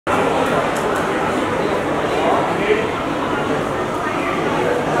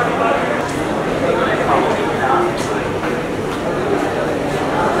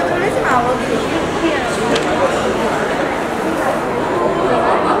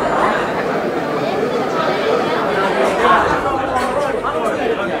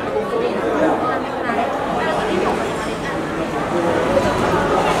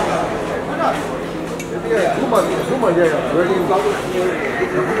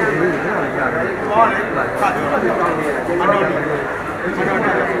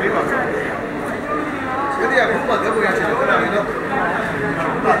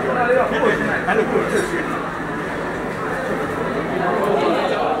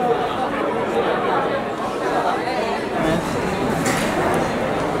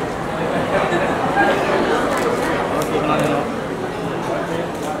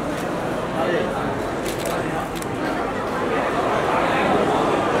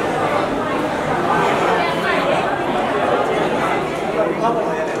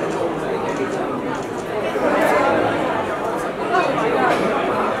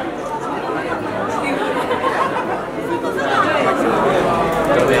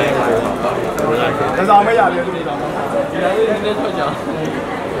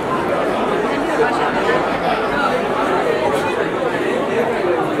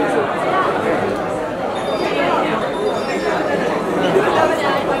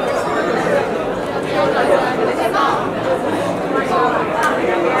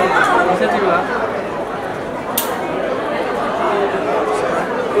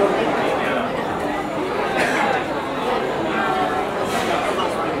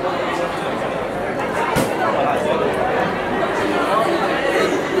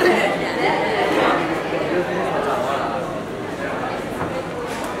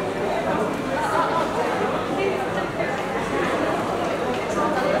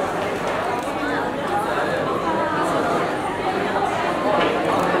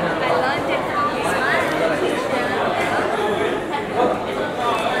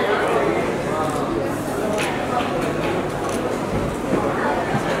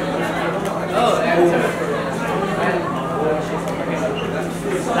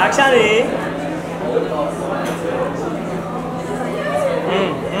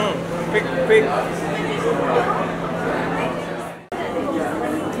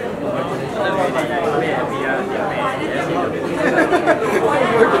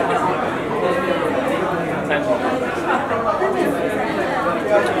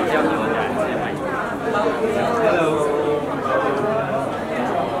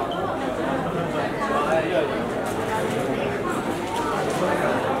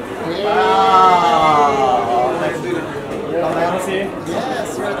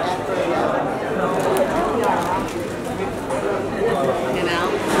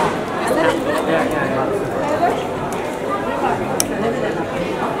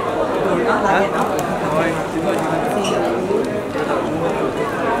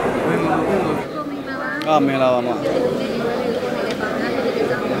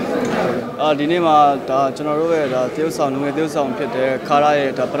ဒီနေ့မှာဒါကျွန်တော်တို့ရဲ့ဒါတရုတ်ဆောင်လူငယ်တရုတ်ဆောင်ဖြစ်တဲ့ခါရ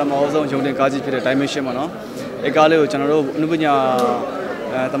ရဲ့ဒါပထမဆုံးရုံတင်ကားကြီးဖြစ်တဲ့ dimension ပေါ့နော်အဲကားလေးကိုကျွန်တော်တို့အနုပညာ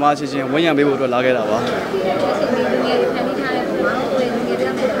သမားချင်းချင်းဝန်းရံပေးဖို့အတွက်လာခဲ့တာပါ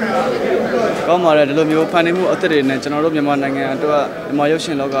ကောင်းပါတယ်ဒီလိုမျိုးဖန်တီးမှုအသစ်တွေနဲ့ကျွန်တော်တို့မြန်မာနိုင်ငံအတွက်မြန်မာရုပ်ရှ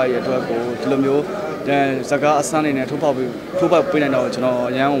င်လောကကြီးအတွက်ကိုဒီလိုမျိုးဇကားအစမ်းနေနဲ့ထိုးပေါက်ပေးနိုင်တော့ကျွန်တော်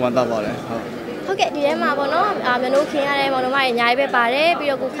အရန်ဝမ်းသာပါတယ်ဟုတ်ကဲ့ဒီထဲမှာပေါ့နော်မျိုးတို့ခင်းရတဲ့မောင်နှမတွေအများကြီးပဲပါတယ်ပြီး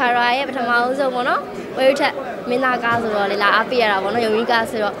တော့ကိုခါရာရဲ့ပထမဆုံးပေါ့နော်ဝေးထက်မင်းသားကားဆိုတော့လေလာအားပေးရတာပေါ့နော်ယုံကြီးကား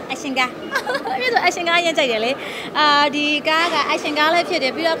ဆိုတော့အရှင်ကားအဲ့ဆိုအရှင်ကားရင်ကြိုက်တယ်လေဒီကားကအရှင်ကားလည်းဖြစ်တ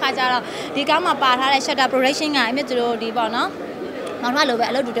ယ်ပြီးတော့ခါကြတော့ဒီကားမှာပါထားတဲ့ shutter production ကအမြင့်တို့ဒီပေါ့နော်မောင်နှမလိုပဲ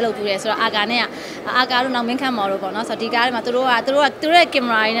အလုပ်တူတက်လုပ်တူတယ်ဆိုတော့အာကာနဲ့အာကာတို့နောက်မင်းခန့်မော်တို့ပေါ့နော်ဆိုတော့ဒီကားတွေမှာသူတို့ရဲ့ကင်မ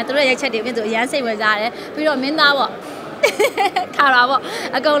ရာတွေနဲ့သူတို့ရဲ့ရိုက်ချက်တွေအမြင့်တို့အရန်စိတ်ဝင်စားတယ်ပြီးတော့မင်းသားပေါ့ခါရာပေါ့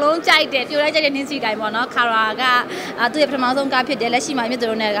အကုန်လုံးကြိုက်တယ်ပြိုလိုက်ကြတဲ့နင်းစီကိုင်ပေါ့နော်ခါရာကသူ့ရဲ့ပထမဆုံးကားဖြစ်တယ်လက်ရှိမှာမြစ်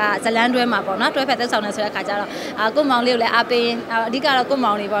တို့နဲ့ကဇလန်းတွဲမှာပေါ့နော်တွဲဖက်သက်ဆောင်နေဆိုတဲ့ခါကျတော့ကိုမောင်လေးကိုလည်းအားပေးအဓိကတော့ကို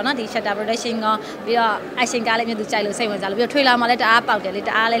မောင်လေးပေါ့နော်ဒီ shutter production ကပြီးတော့ action ကားလေးမြစ်သူကြိုက်လို့စိတ်ဝင်စားလို့ပြီးတော့ trailer မှာလည်းတအားပေါက်တယ်လေတ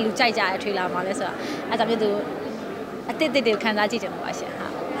အားလည်းလူကြိုက်ကြတဲ့ trailer မှာလည်းဆိုတော့အဲ့ဒါမြစ်သူအတစ်တွေခံစားကြည့်ကြမှာပါရှင်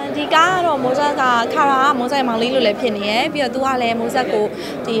ဒီကားကတော့မိုးဆက်ကခါရာကမိုးဆက်မောင်လေးလို့လည်းဖြစ်နေရယ်ပြီးတော့သူကလည်းမိုးဆက်ကို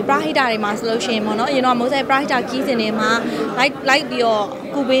ဒီပရာဟိတာတွေမှာဆိုလို့ရှိရင်ပေါ့နော်အရင်တော့မိုးဆက်ပရာဟိတာကီးစင်တွေမှာလိုက်ပြီးတော့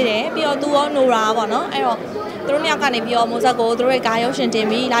ကူပေးတယ်ပြီးတော့သူရောနိုရာပေါ့နော်အဲ့တော့သူတို့နှစ်ယောက်ကနေပြီးတော့မိုးဆက်ကိုသူတို့ရဲ့ကားရုပ်ရှင်တင်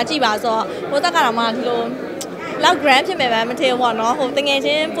ပြီးလာကြည့်ပါဆိုတော့မိုးဆက်ကတော့မှဒီလိုလောက် grand ဖြစ်မယ်ပဲမထင်ဘူးပေါ့နော်ဟိုတငယ်ချ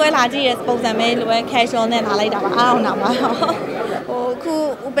င်းပွဲလာကြည့်ရဲ့ပုံစံပဲလိုပဲ casual နဲ့လာလိုက်တာပါအားအောင်တာပါခု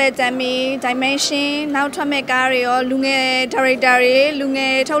ဥပဒေမီ dimension နောက်ထွက်မဲ့ကားတွေရောလူငယ် director တွေလူင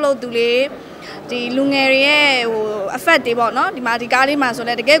ယ်ထုတ်လုပ်သူတွေဒီလူငယ်တွေရဲ့ဟို effect တွေပေါ့နော်ဒီမှာဒီကားလေးမှာဆို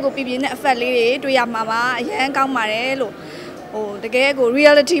လဲတကယ်ကိုပြပြနဲ့ effect လေးတွေတွေ့ရမှာပါအရန်ကောင်းပါတယ်လို့ဟိုတကယ်ကို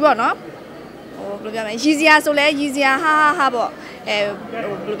reality ပေါ့နော်ဟိုဘယ်လိုပြောမလဲရည်စရာဆိုလဲရည်စရာဟာပေါ့ဟိုဘ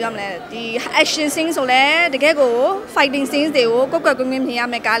ယ်လိုပြောမလဲဒီ action scene ဆိုလဲတကယ်ကို fighting scenes တွေကိုကွက်ကွက်ကွင်းကွင်းမြင်ရ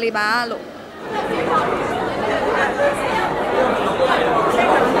မယ့်ကားလေးပါလို့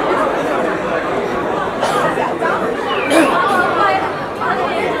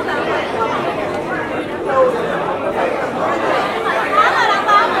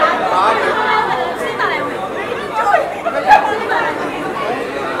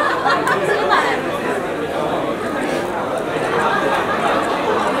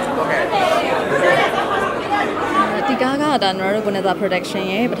ဒါနော်တို့က production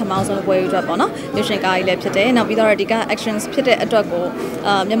ရဲ့ပထမဆုံးပွဲအတွက်ပေါ့နော်ရုပ်ရှင်ကားကြီးလည်းဖြစ်တယ်နောက်ပြီးတော့ဒီက actions ဖြစ်တဲ့အတွက်ကို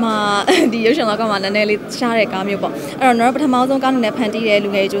မြန်မာဒီရုပ်ရှင်လောကမှာနည်းနည်းလေးရှားတဲ့ကားမျိုးပေါ့အဲ့တော့နော်ပထမဆုံးကားနဲ့ဖန်တီးတယ်လူ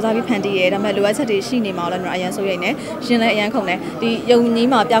ငယ်စူးစမ်းပြီးဖန်တီးတယ်ဒါပေမဲ့လိုအပ်ချက်တွေရှိနေမှာလည်းနော်အရန်ဆိုရိတ်နေရှင်လည်းအရန်ခုန်တယ်ဒီယုံကြီး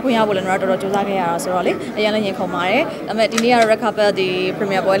မှာပြခွင့်ရဖို့လည်းနော်တော်တော်စူးစမ်းခဲ့ရတာဆိုတော့လေအရန်လည်းရင်ခုန်ပါတယ်ဒါပေမဲ့ဒီနေ့ကတော့ red carpet ဒီ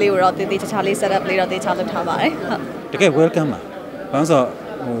premiere ပွဲလေးကိုတော့တေးချာလေး set up လေးတော့တေးချလုပ်ထားပါတယ်ဟုတ်တကယ် welcome ပါဘာလို့ဆို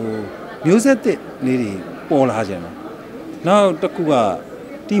ဟိုမျိုးဆက်တစ်လေးတွေပေါ်လာကြတယ်နောက်တစ်ခုက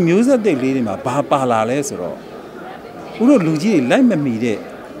ဒီမျိုးဆက်တစ်လေးတွေမှာဘာပါလာလဲဆိုတော့ဦးတို့လူကြီးတွေလိုက်မမီတဲ့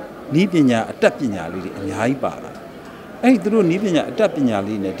နီးပညာအတတ်ပညာလေးတွေအများကြီးပါလာအဲ့ဒီသူတို့နီးပညာအတတ်ပညာ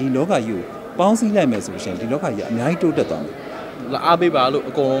လေးနဲ့ဒီလောကကြီးကိုပေါင်းစည်းလိုက်မယ်ဆိုရင်ဒီလောကကြီးအများကြီးတိုးတက်သွားမယ်အားပေးပါလို့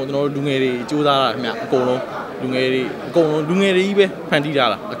အကုန်လုံးကျွန်တော်တို့လူငယ်တွေစူးစမ်းတာခင်ဗျအကုန်လုံးလူငယ်တွေအကုန်လုံးလူငယ်တွေကြီးပဲဖန်တီးတာ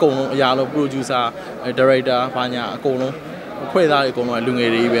လားအကုန်လုံးအရာလုံး producer director ဘာညာအကုန်လုံးဖွဲ့သားတွေအကုန်လုံးလူငယ်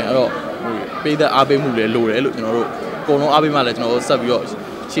တွေကြီးပဲအဲ့တော့ပေးတဲ့အားပေးမှုလည်းလိုတယ်လို့ကျွန်တော်တို့အကုန်လုံးအားပေးမှလည်းကျွန်တော်တို့ဆက်ပြီးတော့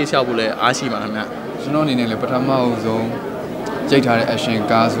ရှေ့လျှောက်ဖို့လည်းအားရှိပါခင်ဗျကျွန်တော်အနေနဲ့လည်းပထမဆုံးကြိတ်ထားတဲ့ action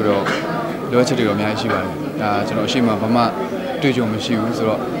ကားဆိုတော့လိုအပ်ချက်တွေတော့အများကြီးရှိပါတယ်ဒါကျွန်တော်အရှိမဘာမှတွေ့ကြုံမရှိဘူးဆို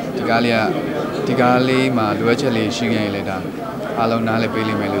တော့ဒီကားလေးမှာလိုအပ်ချက်လေးရှိခဲ့ရင်လည်းဒါအားလုံးနားလည်းပေး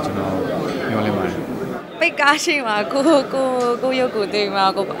လိမ့်မယ်လို့ကျွန်တော်မျှော်လင့်ပါတယ်ပိတ်ကားရှိမှာကိုရုပ်ကိုတွေ့မှာ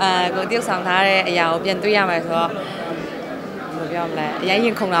ကိုတယောက်ဆောင်ထားတဲ့အရာကိုပြန်တွေ့ရမယ်ဆိုတော့ဘယ်လိုပြောမလဲအရ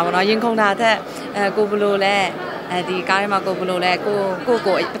င်ခုန်တာပေါ့နော်ရင်ခုန်တာတဲ့ကိုဘလို့လဲဒီကားထဲမှာကိုဘလို့လဲကို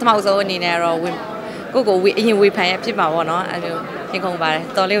ပထမဆုံးအနေနဲ့တော့ကိုအရင်ဝေဖန်ရဖြစ်မှာပေါ့နော်အဲလိုရင်ခုန်ပါတယ်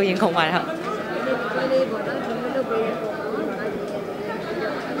တော်လေးကိုရင်ခုန်ပါတယ်ဟုတ်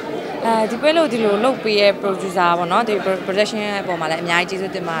ဒီပွဲလို့ဒီလိုလုပ်ပေးရဲ့ producer ပေါ့နော်ဒီ production အပေါ်မှာလည်းအများကြီး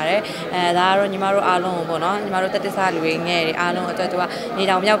ကျေးဇူးတင်ပါတယ်ဒါကတော့ညီမတို့အားလုံးကိုပေါ့နော်ညီမတို့တက်တက်စားလူတွေငယ်တွေအားလုံးအတွက်သူကနေ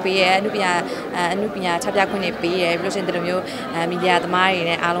တောင်မြောက်ပေးရဲ့အမှုပညာချပြခွင့်တွေပေးရဲ့ပြီးလို့ရှိရင်ဒီလိုမျိုးမီဒီယာသမားတွေ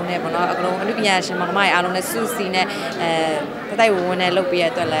နဲ့အားလုံးနဲ့ပေါ့နော်အကလုံးအမှုပညာရှင်မောင်နှမတွေအားလုံးနဲ့စုစည်းနဲ့တိုက်ဝန်းနဲ့လုပ်ပေးရဲ့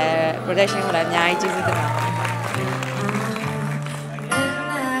အတွက်လည်း production ကိုလည်းအများကြီးကျေးဇူးတင်ပါတယ်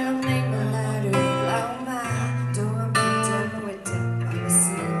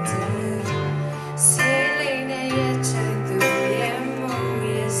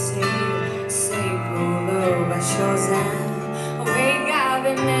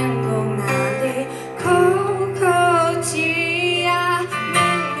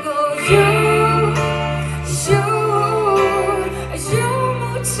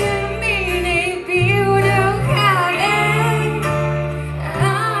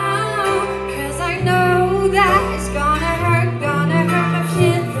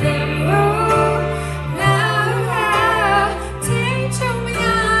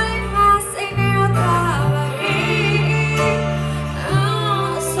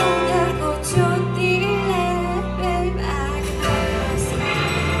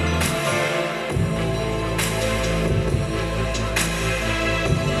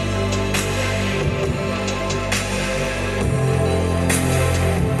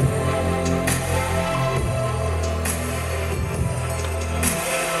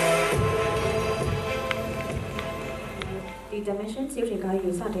Dimension ရုပ်ရှင်ကားကြီး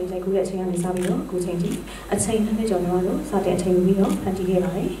ကိုစတင်ရိုက်ကူးတဲ့အချိန်ကနေစပြီးတော့အခုချိန်ထိအချိန်နှစ်ကျော်တော့လို့စတင်အချိန်ယူပြီးတော့ဖန်တီးခဲ့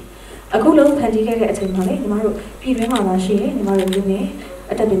ပါတယ်။အခုလုံးဖန်တီးခဲ့တဲ့အချိန်မှာလေညီမတို့ပြည်တွင်းမှာလာရှိတဲ့ညီမတို့လူငယ်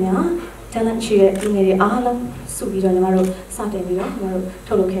အတက်ပညာ talent ရှိတဲ့လူငယ်တွေအားလုံးစုပြီးတော့ညီမတို့စတင်ပြီးတော့ညီမတို့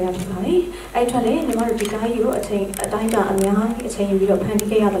ထုတ်လုပ်ခဲ့ရဖြစ်ပါတယ်။အဲ့ထွက်လေညီမတို့ဒီကားကြီးကိုအချိန်အတိုင်းတာအများကြီးအချိန်ယူပြီးတော့ဖန်တီး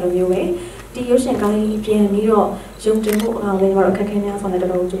ခဲ့ရတယ်လို့မျိုးပဲဒီရုပ်ရှင်ကားကြီးပြန်ပြီးတော့ရုံတင်ဖို့အားလည်းညီမတို့အခက်အခဲများဆောင်တဲ့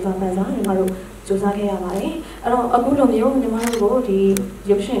တော်တော်ကြိုးစားပန်းစားညီမတို့စူးစမ်းခဲ့ရပါတယ်။အဲ့တော့အခုလိုမျိုးညီမတို့ကိုဒီ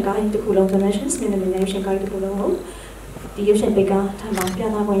ရုပ်ရှင်ကားကြီးတစ်ခုလုံး Dimensions မြင်တဲ့ရုပ်ရှင်ကားကြီးတစ်ခုလုံးကိုဒီရုပ်ရှင်ပိတ်ကားထပ်မပြ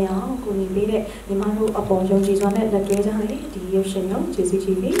သခွင့်ရအောင်ကိုညီပေးတဲ့ညီမတို့အပေါ်ယုံကြည်စွာနဲ့လက်တွဲကြတဲ့ဒီရုပ်ရှင်ကို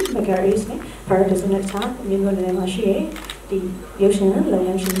JCTV, Magaris နဲ့ Paradise နဲ့ချာမြို့နယ်တွေမှာရှိတဲ့ဒီရုပ်ရှင်လုံရ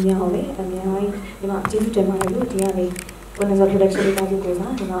ရှင်များအောင်လေအများကြီးညီမကျေးဇူးတင်ပါတယ်လို့ဒီကနေ Bonanza Production လေးပါကြည့်ကို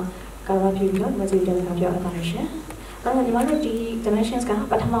စားညီမကာရာဖြူပြီးတော့မကျေးဇူးတင်တာပြောအပ်ပါတယ်ရှင်။အဲ့တော့ညီမတို့ဒီ dimensions က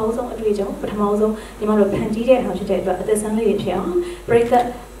ပထမဆုံးအတွေ့အကြုံပထမဆုံးညီမတို့ဖန်တီးတဲ့ဟာဖြစ်တဲ့အတွက်အသက်ဆန်းလေးတွေဖြစ်အောင် break that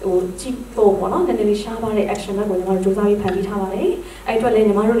ဟိုကြည့်ဖို့ပေါ့နော်နည်းနည်းလေးရှားပါတဲ့ action တွေကိုညီမတို့စူးစမ်းပြီးဖန်တီးထားပါတယ်။အဲ့အတွက်လည်း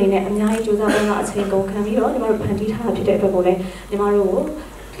ညီမတို့အနေနဲ့အများကြီးစူးစမ်းတော့အချိန်ကုန်ခံပြီးတော့ညီမတို့ဖန်တီးထားတာဖြစ်တဲ့အတွက်ကိုလည်းညီမတို့ကို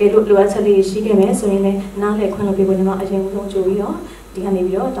တကယ်လို့လိုအပ်ချက်လေးရှိခဲ့မယ်ဆိုရင်လည်းနားလည်ခွင့်လုပ်ပေးဖို့ညီမအရင်ဆုံးကြိုပြီးတော့ဒီကနေ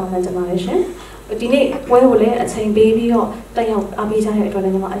ပြီးတော့တောင်းပန်ကြပါတယ်ရှင်။ဒီနေ့ပွဲကိုလည်းအချိန်ပေးပြီးတော့တက်ရောက်အားပေးကြတဲ့အတွက်လ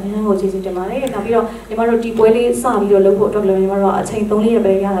ည်းညီမအရင်ကိုကျေးဇူးတင်ပါတယ်။နောက်ပြီးတော့ညီမတို့ဒီပွဲလေးစပြီးတော့လုပ်ဖို့အတွက်လည်းညီမတို့အချိန်3ရက်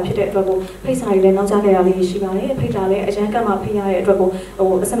ပဲရတာဖြစ်တဲ့အတွက်ကိုဖိတ်စာတွေလည်းနောက်ကျခဲ့ရလေးရှိပါတယ်။ဖိတ်တာလည်းအရန်ကမှဖိတ်ရတဲ့အတွက်ကို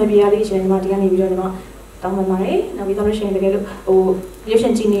ဟိုအစမပြေရလေးရှင်ညီမဒီကနေပြီးတော့ညီမ တောင်းပန်ပါတယ်နောက်ပြီးတော့ရှင်တကယ်လို့ရုပ်ရှ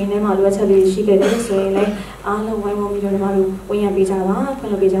င်ကြည့်နေနေမှာလိုအပ်ချက်လေးရှိခဲ့တယ်ဆိုရင်လည်းအားလုံးဝိုင်းဝန်းပြီးတော့ညီမတို့ဝင်ရပေးကြပါဖွ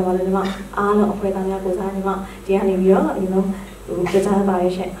င့်လို့ပေးကြပါလို့ညီမအားလုံးအဖွဲ့သားများကိုစားညီမဒီကနေပြီးတော့အရင်ဆုံးပြချပါရ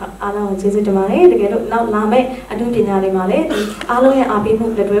ရှင်အားလုံးကိုကျေးဇူးတင်ပါတယ်တကယ်လို့နောက်လာမယ့်အထူးပညာတွေမှာလည်းဒီအားလုံးရဲ့အားပေးမှု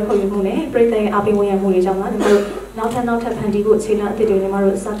လက်တွဲခေါ်ယူမှုနဲ့ပြည်သက်ရဲ့အားပေးဝင်ရမှုတွေကြောင့်ပါညီမတို့နောက်ထပ်ဖန်တီးဖို့အခြေခံအသစ်တွေညီမ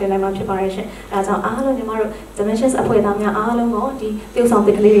တို့စတင်နိုင်မှာဖြစ်ပါရရှင်အဲဒါကြောင့်အားလုံးညီမတို့ Dimensions အဖွဲ့သားများအားလုံးကိုဒီtiêuဆောင်တ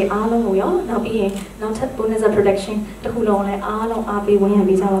စ်ကလေးတွေအားလုံးကိုရောနောက်ပြီးရင်နောက်ထပ် bonus production တခုလုံးလည်းအားလုံးအားပေးဝင်ရ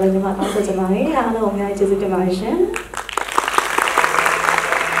ပေးကြပါလို့ညီမတောင်းဆိုချင်ပါတယ်အားလုံးအများကြီးကျေးဇူးတင်ပါတယ်ရှင်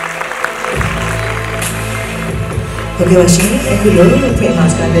ဟုတ်ကဲ့ပါရှင်အခုလို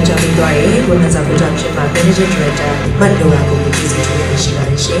Famous ကလည်းကြောင်းပြီးသွားရင် bonus production မှာ manager director မတ်လိုရာကိုကျေးဇူးတင်ရရှိပါ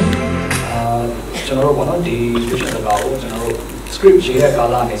တယ်ရှင်ကျွန်တော်တို့ပေါ့နော်ဒီ station စကားကိုကျွန်တော်တို့ script ရေးတဲ့ကာ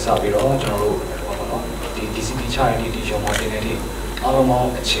လနဲ့စပြီးတော့ကျွန်တော်တို့ပေါ့နော်ဒီ DCP ချရတဲ့ဒီရုံမှာတင်နေတဲ့အလုံးပေါ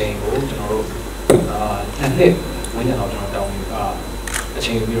င်းအချိန်ကိုကျွန်တော်တို့နှစ်ဝန်းကျင်တော့ကျွန်တော်တောင်းပြီးအ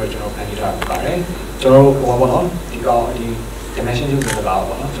ချိန်ပြီးတော့ကျွန်တော်ဖန်တီးထားပါတယ်ကျွန်တော်တို့ဟောပေါ့နော်ဒီကောင်ဒီ dimension ရုပ်စကား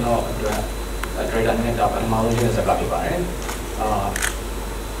ပေါ့နော်ကျွန်တော်အတွက် director နဲ့တာပထမဆုံးရေးတဲ့စကားဖြစ်ပါတယ်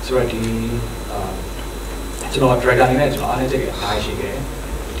ဆိုတော့ဒီကျွန်တော် director နဲ့ကျွန်တော်အားနဲ့တကယ်အားရှိခဲ့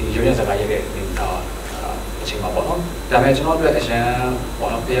ဒီရုပ်ရှင်စကားရေးတဲ့အချိန်မှာပေါ့နော်ဒါပေမဲ့ကျွန်တော်တို့အရန်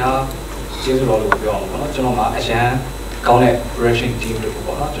ပေါ့နော်တရားကျေးဇူးတော်လို့ပြောအောင်ပေါ့နော်ကျွန်တော်မှာအရန်ကောင်းတဲ့ production team တို့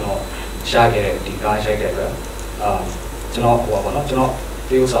ပေါ့နော်ကျွန်တော်ရှားခဲ့တဲ့ဒီကားရိုက်တဲ့အတွက်ကျွန်တော်ဟိုပါပေါ့နော်ကျွန်တော်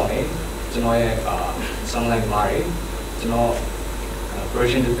တရုပ်ဆောင်နေကျွန်တော်ရဲ့ sound line မှာတွေကျွန်တော်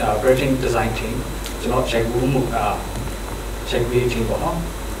production design team ကျွန်တော် check ဘူးမှု check ပြီး team ပေါ့နော်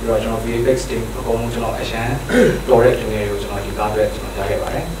ပြီးတော့ကျွန်တော် VFX team အကုန်လုံးကျွန်တော်အရန်တော်တဲ့လူငယ်တွေကိုကျွန်တော်ဒီကားအတွက်ကျွန်တော်ရခဲ့ပါ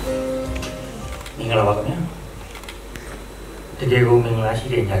တယ်မင်္ဂလာပါခင်ဗျာတကယ်ကိုမင်္ဂလာရှိ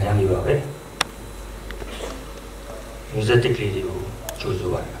တဲ့ညချမ်းလေးပါပဲmusic လေးတွေကိုကြိုး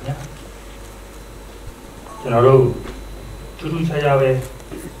စိုးပါတယ်ခင်ဗျာကျွန်တော်တို့ထူးထူးခြားခြားပဲ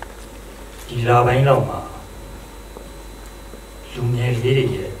ဒီလာပိုင်းလောက်မှာလူငယ်လေးတွေ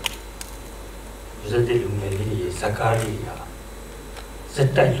ရဲ့ music လူငယ်လေးတွေရဲ့ဇာတ်ကားလေးတွေစက်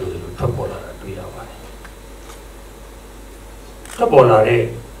တိုက်လို့ထွက်ပေါ်လာတာတွေ့ရပါတယ်ထွက်ပေါ်လာတဲ့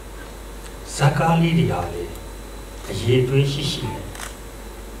ဇာကားလေးတွေဟာလေအရေးသွေးရှိရှိနဲ့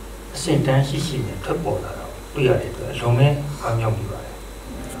အစင်တန်းရှိရှိနဲ့ထွက်ပေါ်လာတော့တွေ့ရတဲ့အတွက်အလုံးမဲ့အားမြောက်နေပါတယ်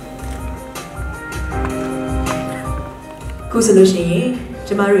ခုဆိုလို့ရှိရင်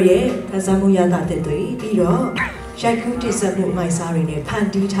ကျမတို့ရဲ့ခန်းစားမှုရတာတဲ့တွေပြီးတော့ရိုက်ကူးတိစက်မှုမိုက်စားတွေနဲ့ဖန်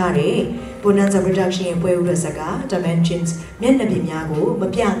တီးထားတဲ့ Bonanza Production ရဲ့ပွဲဥရဇာတ်ကား Dimensions မျက်နှာပြင်များကိုမ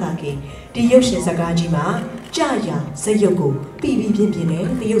ပြသခင်ဒီရုပ်ရှင်ဇာတ်ကားကြီးမှာကြာရာဇက်ရုပ်ကိုပြီးပြင်းနဲ့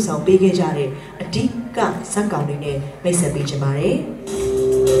သရုပ်ဆောင်ပေးခဲ့ကြတဲ့အဓိကဇက်ကောင်တွေနဲ့မိတ်ဆက်ပေးချင်ပါတယ်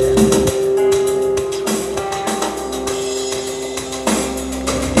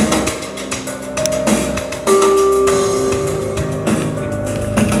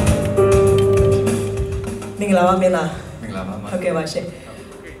မင်္ဂလာပါဟုတ်ကဲ့ပါရှင်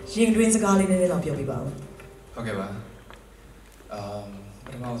ရင်တွင်းစကားလေးနည်းနည်းတော့ပြောပြပါဦးဟုတ်ကဲ့ပါပ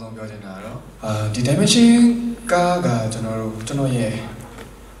ထမဆုံးပြောချင်တာကတော့ဒီ dimension ကားကကျွန်တော်ရဲ့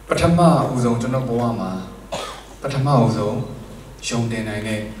ပထမဦးဆုံးကျွန်တော်ဘဝမှာပထမဦးဆုံးရုံတင်နိုင်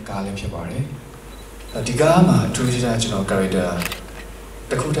တဲ့ကားလေးဖြစ်ပါတယ်ဒီကားမှာထူးခြားကျွန်တော် character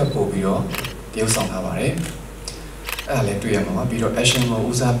တစ်ခုထပ်ပို့ပြီးတော့တရုပ်ဆောင်ထားပါတယ်အဲ့ဒါလည်းတွေ့ရမှာပါပြီးတော့ action ကို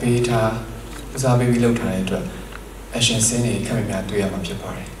ဦးစားပေးပြီးလုပ်ထားတဲ့အတွက် action scene တွေခက်များတွေ့ရမှာဖြစ်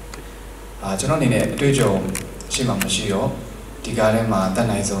ပါတယ်ကျွန်တော်အနေနဲ့အတွေ့အကြုံရှိမှမရှိတော့ဒီကားထဲမှာတက်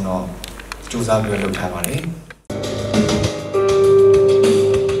နိုင်ဆုံးတော့စူးစမ်းပြီးလုပ်ထားပါတယ်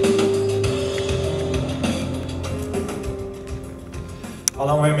အား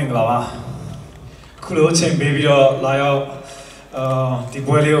လုံးပဲမင်္ဂလာပါခုလိုအချိန်ပေးပြီးတော့လာရောက်ဒီ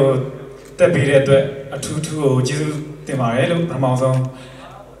ပွဲလေးကိုတက်ပေးတဲ့အတွက်အထူးကိုကျေးဇူးတင်ပါတယ်လို့ပထမဆုံး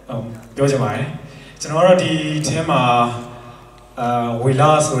ပြောချင်ပါတယ်ကျွန်တော်ကတော့ဒီထဲမှာဝေလာ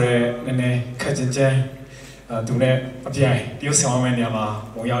ဆိုတဲ့နည်းနည်းခက်ကြမ်းသူနဲ့အပြိုင်တရုတ်ဆောင်မဲ့နေရာမှာ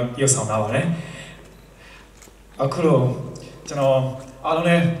ဝင်ရောက်တရုတ်ဆောင်ထားပါတယ်အခုတော့ကျွန်တော်အားလုံး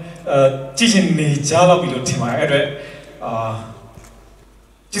နဲ့ကြည့်ချင်နေကြတော့ပြီလို့ထင်ပါတယ်အဲ့အတွက်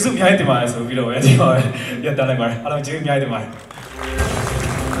ကျေးဇူးအများကြီးတင်ပါတယ်ဆိုပြီးတော့ပဲဒီမှာရတန်းလိုက်ပါတယ်အားလုံးကျေးဇူးအများကြီးတင်ပါတယ်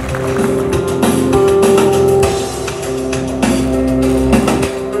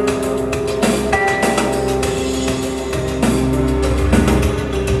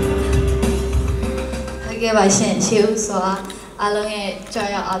ပါရှင်ရှေ့ဦးစွာအားလုံးရဲ့ကြော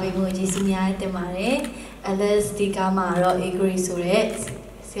က်ရွံ့အားပေးမှုကြီးစုများတင်ပါတယ် LS ဒီကားမှာတော့ Agree ဆိုတဲ့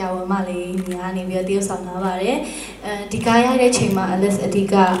ဆရာဝန်မလေးညီကနေပြီးတော့တရုပ်ဆောင်ထားပါတယ်ဒီကားရိုက်တဲ့ချိန်မှာ LS အဓိ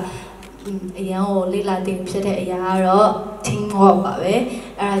က အရန်ကိုလေ့လာတင်ဖြစ်တဲ့အရာကတော့ teamwork ပါပဲ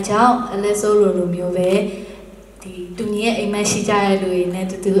အဲဒါကြောင့်အလဲဆိုလိုမျိုးပဲဒီတူညီရဲ့အိမ်မက်ရှိကြတဲ့လူတွေနဲ့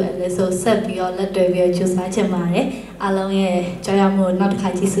တူတူအလဲဆိုဆက်ပြီးတော့လက်တွဲပြီးတော့ကြိုးစားချင်ပါတယ်အားလုံးရဲ့ကြောက်ရွံ့မှုနောက်တစ်ခါ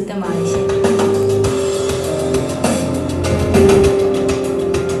ကြည့်စုတင်ပါတယ်ရှင်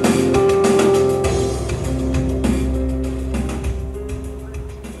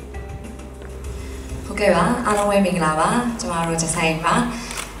ကဲပါအားလုံးပဲမင်္ဂလာပါကျွန်တော်တို့ချက်ဆိုင်ပါ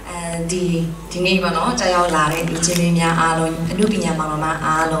ဒီနေ့ပေါ့နော်ကြောက်ရောက်လာတဲ့လူချင်းမင်းများအားလုံးအမှုပညာမောင်နှမ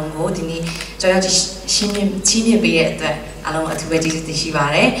အားလုံးကိုဒီနေ့ကြောက်ရောက်ရှင်းချီးမြှင့်ပေးတဲ့အတွက်အားလုံးအထူးပဲကျေးဇူးတင်ရှိပါ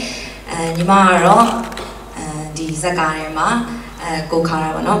တယ်ညီမကတော့ဒီဇက်ကားထဲမှာကိုခါရ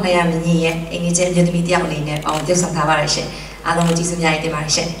ပါတော့နေရမင်းကြီးရဲ့အင်္ဂလိပ်ချင်းသမီးတယောက်အနေနဲ့ပေါင်းပြုဆောင်ထားပါတယ်ရှင်အားလုံးကိုကျေးဇူးများတင်ပါတ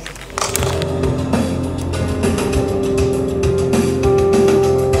ယ်ရှင်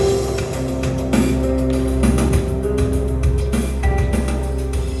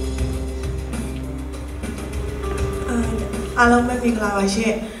အားလုံးပဲမင်္ဂလာပါရှ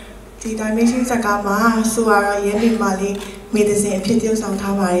င်ဒီ dimension ဇာတ်ကားမှာဆိုရတော့ရင်းနှီးမှလေးမေတ္တာစဉ်အဖြစ်ပြုဆောင်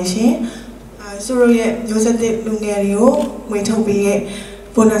ထားပါတယ်ရှင်ဆိုရရဲ့မျိုးဆက်တဲ့လူငယ်တွေကိုငွေထုတ်ပေးတဲ့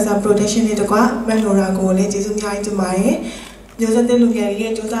bonus protection တွေတကွမက်နိုရာကိုလည်းကျေးဇူးများတင်ပါတယ်မျိုးဆက်တဲ့လူငယ်တွေ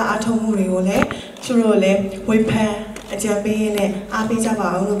ရဲ့စူးစမ်းအားထုတ်မှုတွေကိုလည်းဆိုရလည်းဝေဖန်အကြံပေးရင်းနဲ့အားပေးကြပါ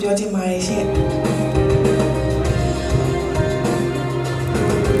အောင်လို့ပြောချင်ပါတယ်ရှင်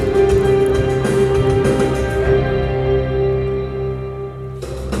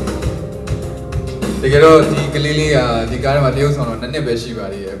တကယ်တော့ဒီကလေးလေးကဒီကားထဲမှာတရုပ်ဆောင်တော့2နှစ်ပဲရှိပါ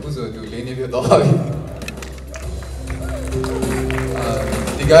သေးတယ်အခုဆိုသူ4နှစ်ပြည့်သွားပြီ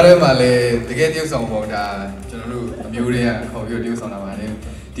ဒီကားထဲမှာလည်းတကယ်တရုပ်ဆောင်ပေါ့ဒါကျွန်တော်တို့အမျိုးတွေကခေါ်ပြီးတရုပ်ဆောင်တာပါလေ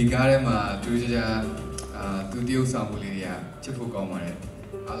ဒီကားထဲမှာသူတရုပ်ဆောင်မှုလေးတွေကချစ်ဖို့ကောင်းပါတယ်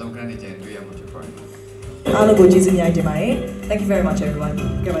အားလုံးကနေကြံတွေ့ရမှာဖြစ်ပါတယ်အားလုံးကိုကျေးဇူးများတင်ပါတယ် Thank you very much everyone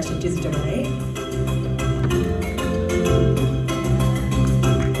ကဲပါရှင်ကျေးဇူးတင်ပါတယ်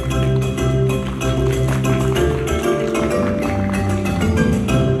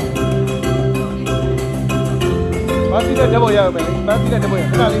ဘာစီတဲ့တက်ဖို့ရအောင်မယ်ဘာစီတဲ့တက်ဖို့ရ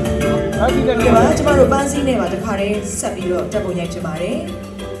ခဏလေးဘာစီတဲ့တက်ပါကျမတို့ပန်းစီနဲ့ပါတခါတည်းဆက်ပြီးတော့တက်ဖို့ရိုက်ချင်ပါတယ်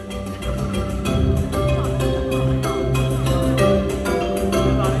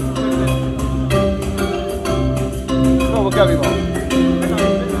တော့ကပ်ပြီပါ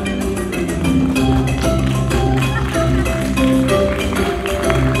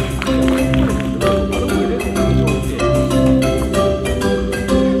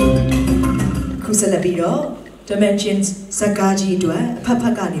ခုဆက်လက်ပြီးတော့ Dimensions ဇက်ကားကြီးအတွက်အဖက်ဖ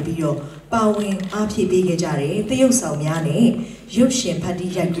က်ကနေပြီးတော့ပါဝင်အားဖြည့်ပေးခဲ့ကြတယ်တရုတ်ဆောင်များနဲ့ရုပ်ရှင်ဖတ်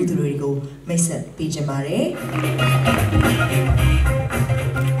တီးရိုက်ကူးသူတွေကိုမိတ်ဆက်ပေးကြပါတယ်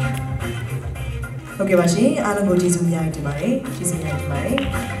ဟုတ်ကဲ့ပါရှင်အားလုံးကိုကျေးဇူးများတင်ပါတယ်ကျေးဇူးများတင်ပါတယ်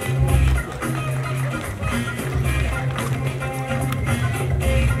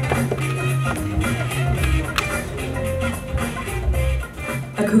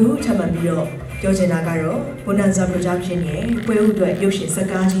အခုထပ်မံပြီးတော့ပြောချင်တာကတော့ Bonanza Production ရဲ့ပွဲဥအတွက်ရုပ်ရှင်ဇာတ်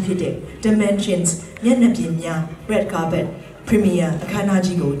ကားကြီးဖြစ်တဲ့ Dimensions မျက်နှာပြင်များ Red Carpet Premiere အခမ်းအနား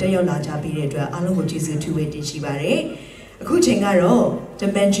ကြီးကိုတက်ရောက်လာကြပြီးတဲ့အတွက်အားလုံးကိုကျေးဇူးထူးဝေတင်ရှိပါတယ်။အခုချိန်ကတော့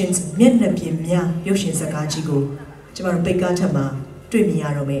Dimensions မျက်နှာပြင်များရုပ်ရှင်ဇာတ်ကားကြီးကိုကျမတို့ပိတ်ကားထက်မှာတွေ့မြင်ရ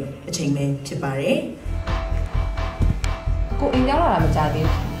တော့မယ့်အချိန်ပဲဖြစ်ပါတယ်။ကိုအင်ရောက်လာတာမကြသေး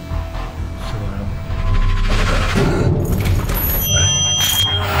ဘူး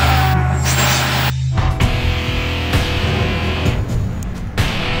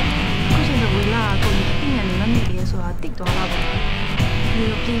တိတ်သွားလာပါဒီ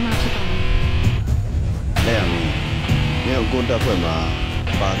လိုပြေးမှဖြစ်တော့ဘူးလဲရမင်းမြေအကိုတက်ဖွဲ့မှာ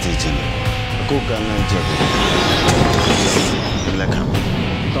ပါစီချင်တယ်အကိုကမ်းလန်းချက်ကိုလက်ခံ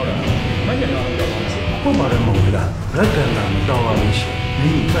တော့တာမညံ့တော့ဘုမရမဟုတ်လားရက်ကန်လာမတော်ပါဘူးရှင်မ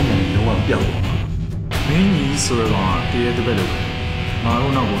င်းမှတ်ညံလုံးဝပြောက်သွားမင်းကြီးဆိုတော့တည်းတဲ့ဘက်လို့ငါ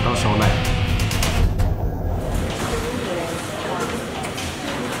တို့နောက်ကိုတောက်လျှောက်လိုက်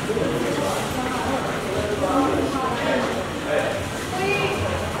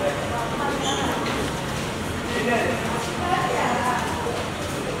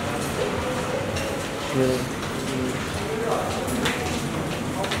အ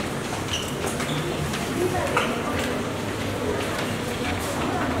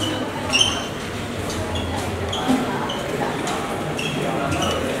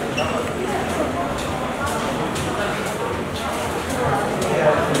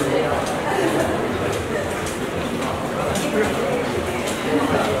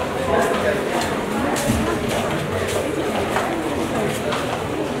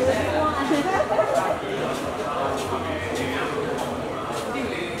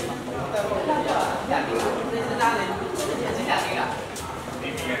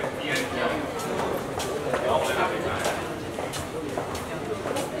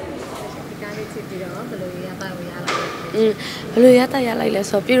ဘယ်လိုရတာရလိုက်လဲ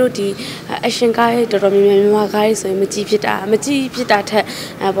ဆိုတော့ပြတို့ဒီ action ကားရဲ့တော်တော်များများမြန်မာကားရေးဆိုရင်မကြည့်ဖြစ်တာထက်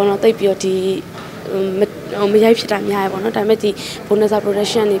ဘောနော်တိတ်ပြီးတော့ဒီမရိုက်ဖြစ်တာများရပေါ့နော်ဒါပေမဲ့ဒီ bonus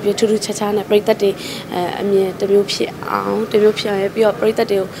production နေပြီးထူးထူးခြားခြားနဲ့ပရိသတ်တွေအမြင်တစ်မျိုးဖြစ်အောင်ပြီးတော့ပရိသတ်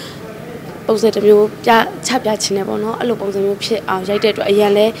တွေကိုပုံစံတစ်မျိုးချပြချင်တယ်ပေါ့နော်အဲ့လိုပုံစံမျိုးဖြစ်အောင်ရိုက်တဲ့အတွက်အရ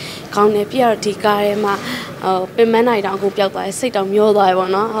င်လဲကောင်းတယ်ပြီးတော့ဒီကားထဲမှာပင်မနိုင်တောင်အခုပျောက်သွားတယ်စိတ်တောင်မျောသွားတယ်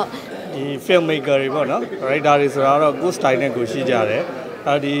ပေါ့နော်ဟုတ်ဒီ film maker တွေပေါ့နော် director တွေဆိုတာတော့ကိုယ် style နဲ့ကိုရှိကြတယ်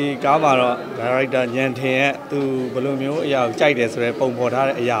ဒီကားမှာတော့ director ညံထင်ရဲ့သူဘယ်လိုမျိုးအရာကိုကြိုက်တယ်ဆိုတော့ပုံဖော်ထား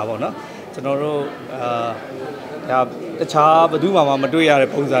တဲ့အရာပေါ့နော်ကျွန်တော်တို့ဒါတခြားဘယ်သူမှမတွေ့ရတဲ့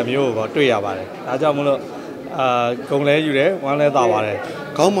ပုံစံမျိုးကိုတွေ့ရပါတယ်ဒါကြောင့်မလို့ဂုံလဲယူတယ်ဝမ်းလဲသာပါတယ်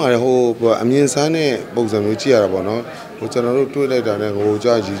ကောင်းပါတယ်ဟိုအမြင်ဆန်းတဲ့ပုံစံမျိုးကြည့်ရတာပေါ့နော်ဟိုကျွန်တော်တို့တွေ့လိုက်တာနဲ့ဟိုကြ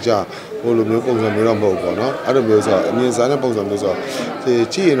ရီကြဟိုလိုမျိုးပုံစံမျိုးတော့မဟုတ်ပေါ့နော်အဲ့လိုမျိုးဆိုတော့အမြင်ဆန်းတဲ့ပုံစံမျိုးဆိုတော့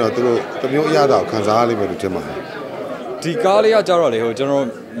ကြည့်ရင်တော့သူတို့တမျိုးအရသာခံစားရလိမ့်မယ်လို့ထင်ပါတယ်ဒီကားလေးကကြတော့လေဟိုကျွန်တော်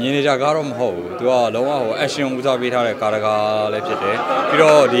မြင်နေကြကားတော့မဟုတ်ဘူးသူကလုံးဝဟို action ဦးစားပေးထားတဲ့ကားတကားလည်းဖြစ်တယ်ပြီး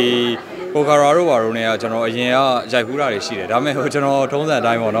တော့ဒီကိုကာရာတို့ဘာတို့ ਨੇ ကကျွန်တော်အရင်ကရိုက်ဖူးတာတွေရှိတယ်ဒါပေမဲ့ဟိုကျွန်တော်ထုံးစံအ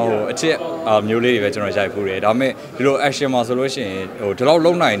တိုင်းပေါ့နော်ဟိုအချစ်မျိုးလေးတွေပဲကျွန်တော်ရိုက်ဖူးတယ်ဒါပေမဲ့ဒီလို action မှာဆိုလို့ရှိရင်ဟိုဒီလောက်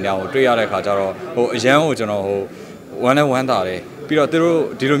လုံနိုင်တယ်ဟိုတွေ့ရတဲ့ခါကျတော့ဟိုအရန်ကိုကျွန်တော်ဟိုဝမ်းသာတယ်ပြီးတော့သူတို့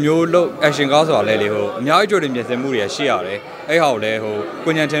ဒီလိုမျိုးလုပ် action ကားဆိုတာလဲလေဟိုအများကြီးကြိုတင်ပြင်ဆင်မှုတွေရှိရတယ်အဲ့ဟာကိုလဲဟို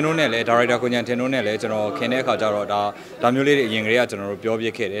ကိုညံထင်တို့နဲ့လဲ director ကိုညံထင်တို့နဲ့လဲကျွန်တော်ခင်တဲ့အခါကျတော့ဒါမျိုးလေးတွေအရင်ကတည်းကကျွန်တော်တို့ပြောပြ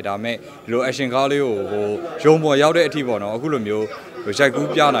ခဲ့တယ်ဒါပေမဲ့ဒီလို action ကားလေးကိုဟိုရုံပေါ်ရောက်တဲ့အထိပေါ့နော်အခုလိုမျိုးရိုက်ကူး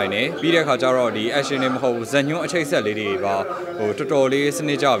ပြနိုင်တယ်ပြီးတဲ့အခါကျတော့ဒီ action တွေမဟုတ်ဘူးဇက်ညွန်းအချိတ်ဆက်လေးတွေပါဟိုတော်တော်လေးစန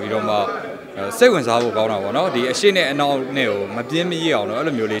စ်ကြပြီးတော့မှစိတ်ဝင်စားဖို့ကောင်းတာပေါ့နော်ဒီအရှိနဲ့အနောက်နဲ့ကိုမပြင်းမရအောင်တော့အဲ့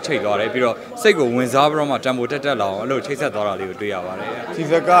လိုမျိုးလေးချိတ်သွားတယ်ပြီးတော့စိတ်ကိုဝင်စားပြီးတော့မှတံပိုးတက်လာအောင်အဲ့လိုချိတ်ဆက်သွားတာလေးကိုတွေ့ရပါတယ်ဒီ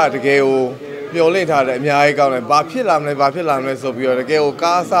ဇက်ကတကယ်ကိုမျောလင့်ထားတဲ့အများကြီးကောင်းတယ်ဘာဖြစ်လာမလဲဆိုပြီးတော့တကယ်ကို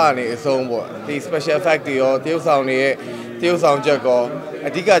ကားစားနေအဆုံးပေါ့ဒီ special effect တွေရောတရုပ်ဆောင်တွေရဲ့တရုပ်ဆောင်ချက်ကောအ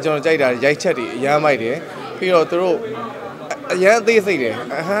ဓိကကျွန်တော်ကြိုက်တာရိုက်ချက်တွေအများမိုက်တယ်ပြီးတော့သူတို့အရန်အသေးစိတ်တယ်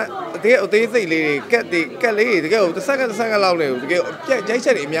တကယ်အသေးစိတ်လေးတွေကက်လေးတွေတကယ်ကိုတစ်စက္ကန့်လောက်နေတကယ်ရိုက်ချ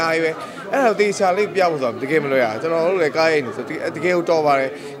က်တွေအများကြီးပဲအဲ့ဒါတေချာလေးပြဖို့ဆိုတော့တကယ်မလွယ်ရကျွန်တော်တို့လည်းကားရိုက်နေဆိုတကယ်ကိုတော်ပါတယ်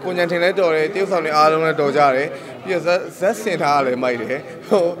ကိုညံထင်လဲတော်တယ်တရုပ်ဆောင်တွေအားလုံးလည်းတော်ကြတယ်ပြီးတော့ဇက်စင်ထားလည်းမိုက်တယ်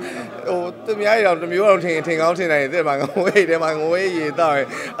ဟိုသူများတွေတော့တမျိုးတော့ထင်ကောင်းထင်နိုင်တယ်တဲ့မှာငွေထဲမှာငွေရေတော့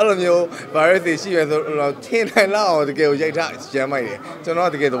အဲ့လိုမျိုး virus တွေရှိရဆိုတော့ထင်နိုင်လောက်အောင်တကယ်ကိုရိုက်ထားရမ်းမိုက်တယ်ကျွန်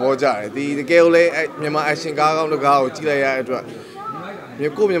တော်တကယ်သဘောကျတယ်ဒီတကယ်ကိုလည်းမြန်မာ action ကားကောင်းတကားကိုကြည့်လိုက်ရတဲ့အတွက်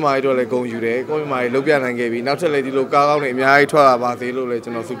ကိုမြန်မာတွေတော့လည်းဂုဏ်ယူတယ်ကိုမြန်မာတွေလုပ်ပြနိုင်ခဲ့ပြီနောက်ထပ်လည်းဒီလိုကားကောင်းတွေအများကြီးထွက်လာပါသေးလို့လည်းကျွ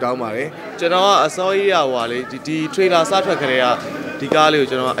န်တော်ဆုတောင်းပါတယ်ကျွန်တော်ကအစောကြီးရဟိုပါလေဒီ trailer စထွက်ခရဲကဒီကားလေးကို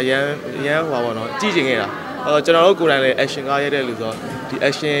ကျွန်တော်အရန်ဟိုပါပေါ့နော်ကြည့်ချင်ခဲ့တာကျွန်တော်တို့ကိုယ်တိုင်လည်း action ကားရိုက်တဲ့လူဆိုတော့ဒီ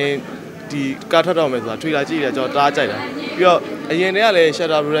action ဒီကားထွက်တော့မယ်ဆိုတာ trailer ကြည့်ရတယ်ကျွန်တော်တားကြိုက်တာပြီးတော့အရင်တည်းကလည်း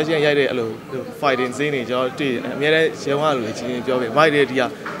shutter production ရိုက်တဲ့အဲ့လို fighting scene တွေကျွန်တော်တွေ့အများနဲ့ရုံးရလူတွေချင်းပြောပြီးမိုက်တဲ့ဒီက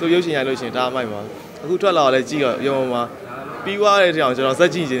သူရုပ်ရှင်ရိုက်လို့ရှိရင်ဒါမိုက်ပါအခုထွက်လာတော့လည်းကြည့်တော့ရုံးမှာပြီးွားတဲ့တောင်ကျွန်တော်စ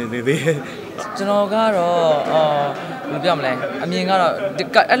က်ကြည့်နေသေးတယ်ကျွန်တော်ကတော့ဘယ်လိုပြောမလဲအမြင်ကတော့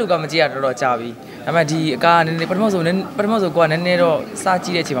အဲ့လိုကမကြည့်ရတော့ကြာပြီဒါပေမဲ့ဒီအကားနည်းနည်းပထမဆုံးကိုကနည်းနည်းတော့စားကြ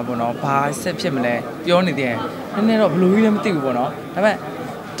ည့်တဲ့အချိန်မှာပေါ့နော်ဘာဆက်ဖြစ်မလဲပြောနေသေးတယ်နည်းနည်းတော့ဘယ်လိုကြီးလဲမသိဘူးပေါ့နော်ဒါပေမဲ့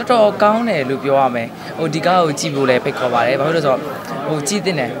တော်တော်ကောင်းတယ်လို့ပြောရမယ်ဟိုဒီကားကိုကြည့်ဖို့လည်းဖိတ်ခေါ်ပါတယ်ဘာဖြစ်လို့လဲဆိုတော့ဟိုကြည့်တ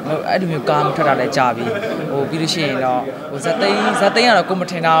င်တယ်အဲ့လိုမျိုးကားမထွက်တာလည်းကြာပြီဟိုပြီးလို့ရှိရင်တော့ဟိုဇက်သိန်းကတော့ကိုမ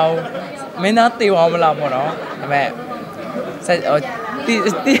ထင်တာမင်းသားတေဝအောင်မလားပေါ့နော်ဒါပေမဲ့ဆက်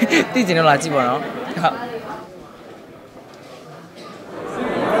တီးကျင်တော့လာကြည့်ပါတော့ဟုတ်